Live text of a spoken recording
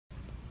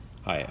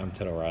Hi, I'm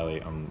Ted O'Reilly.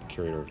 I'm the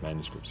curator of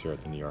manuscripts here at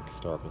the New York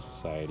Historical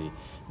Society.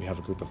 We have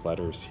a group of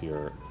letters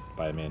here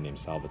by a man named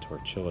Salvator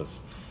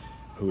Cillis,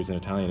 who is an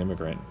Italian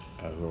immigrant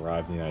who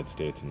arrived in the United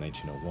States in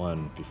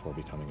 1901 before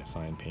becoming a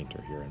sign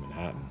painter here in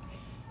Manhattan.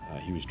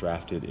 He was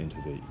drafted into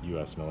the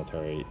U.S.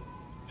 military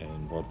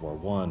in World War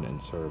I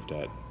and served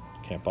at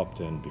Camp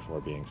Upton before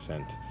being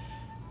sent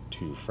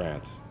to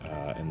France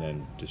and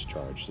then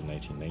discharged in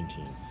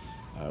 1919.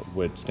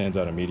 What stands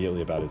out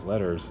immediately about his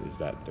letters is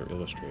that they're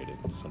illustrated,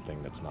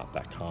 something that's not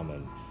that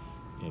common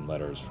in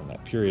letters from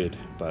that period,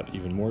 but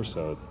even more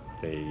so,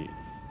 they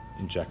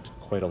inject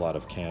quite a lot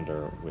of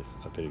candor with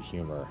a bit of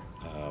humor.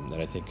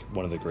 And I think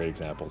one of the great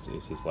examples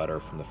is his letter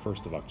from the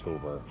 1st of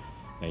October,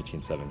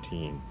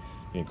 1917.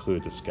 It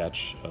includes a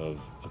sketch of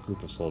a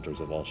group of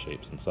soldiers of all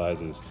shapes and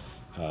sizes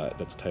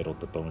that's titled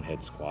 "The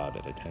Bonehead Squad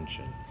at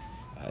Attention."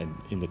 And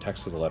in the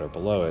text of the letter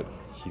below it,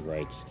 he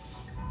writes,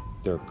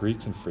 "There are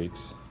Greeks and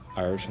freaks,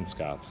 Irish and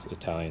Scots,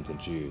 Italians and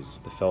Jews.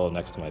 The fellow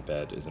next to my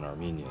bed is an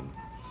Armenian.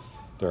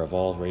 They're of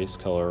all race,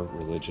 color,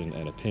 religion,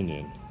 and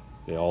opinion.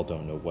 They all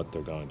don't know what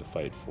they're going to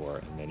fight for,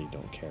 and many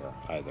don't care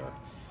either."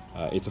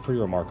 It's a pretty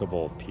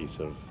remarkable piece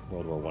of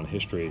World War I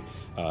history,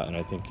 and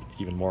I think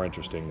even more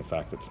interesting the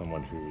fact that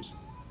someone who's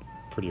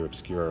pretty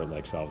obscure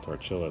like Salvator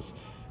Cillis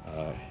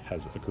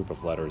has a group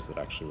of letters that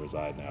actually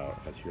reside now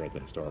here at the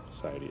Historical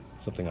Society,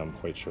 something I'm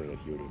quite sure that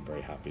he would have been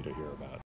very happy to hear about.